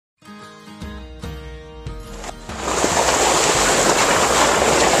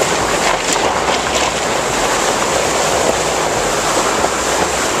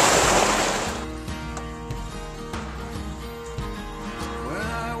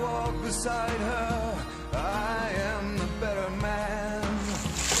beside her, I am the better man. When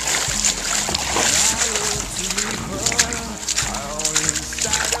I look to leave her, I always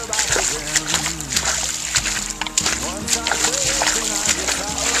stagger back again. Once I lived in Ivy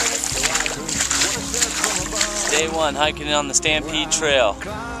Tower, so I could worship from above. Day one, hiking on the Stampede Trail,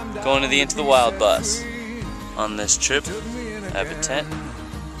 going to the Into the Wild bus. On this trip, I have a tent,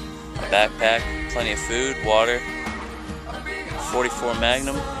 a backpack, plenty of food, water, 44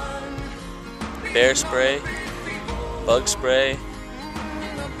 Magnum, bear spray, bug spray,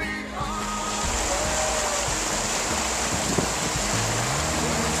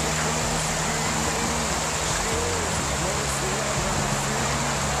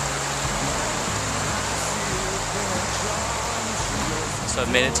 so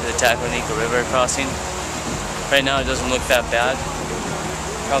I've made it to the Taclonica River crossing. Right now it doesn't look that bad.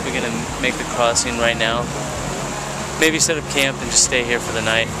 Probably gonna make the crossing right now. Maybe set up camp and just stay here for the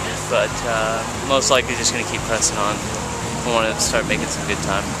night, but most likely just gonna keep pressing on. I want to start making some good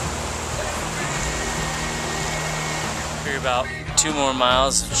time. We're about 2 more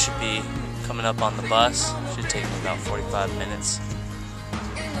miles and should be coming up on the bus. Should take me about 45 minutes.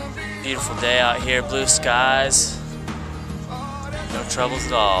 Beautiful day out here, blue skies, no troubles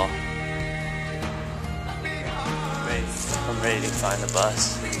at all. I'm ready to find the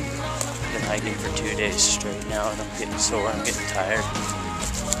bus. I've been hiking for 2 days straight now and I'm getting sore, I'm getting tired.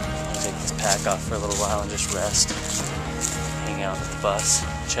 I'll take this pack off for a little while and just rest. Hang out at the bus,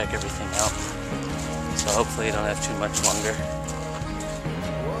 check everything out. So hopefully I don't have too much longer.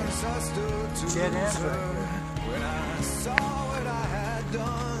 Dead end right here. When I saw what I had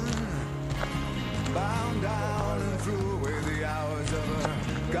done, bound down and threw away the hours of her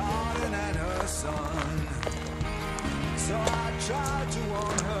garden and her son. So I tried to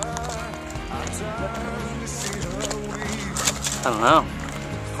warn her, I turned to see her weep. I don't know.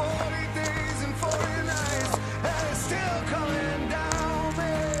 40 days and 40 nights, and it's still coming down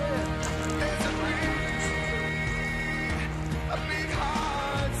me. There's a breeze, a big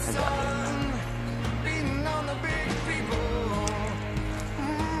heart, son, beating on the big people.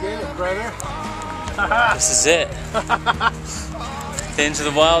 Get it, brother. This is it. The Into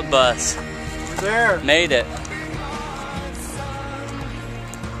the Wild bus. There. Made it.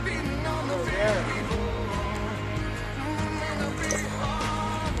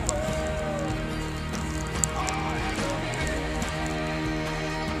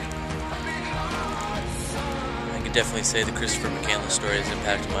 I could definitely say the Christopher McCandless story has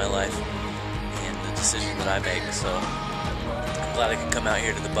impacted my life and the decision that I make, so I'm glad I could come out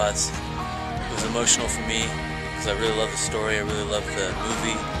here to the bus. It was emotional for me because I really love the story, I really love the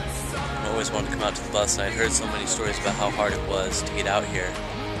movie, and I always wanted to come out to the bus, and I'd heard so many stories about how hard it was to get out here,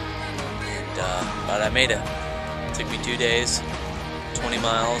 but I made it. It took me 2 days, 20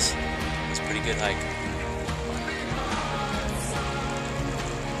 miles, it was a pretty good hike.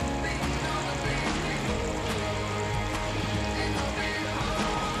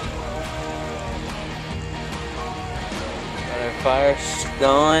 Got our fire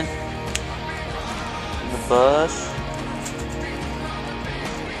going in the bus.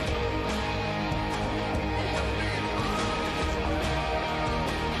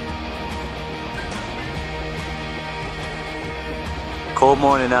 Cold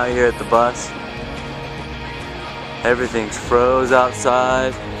morning out here at the bus. Everything's froze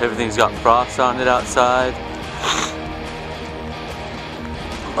outside. Everything's got frost on it outside.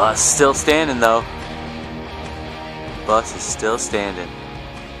 Bus still standing though. Bus is still standing.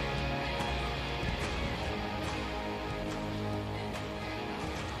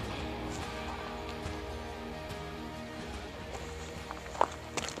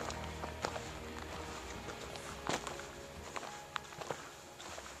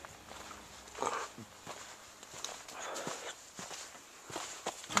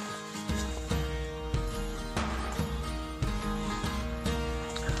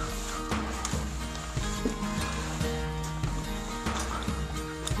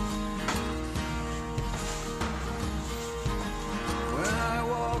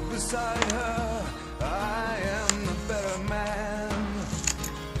 Beside her, I am the better man.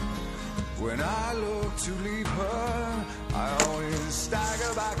 When I look to leave her, I always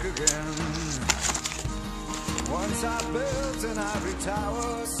stagger back again. Once I built an ivory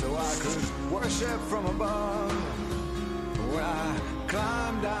tower so I could worship from above. When I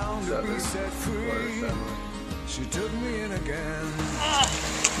climbed down to be set free, she took me in again.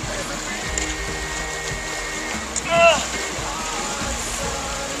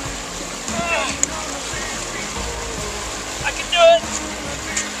 I can do it!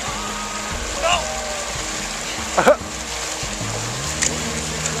 Go!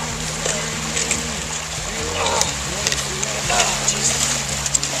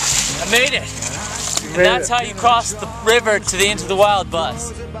 made it. And that's how you cross the river to the Into the Wild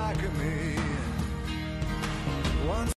bus.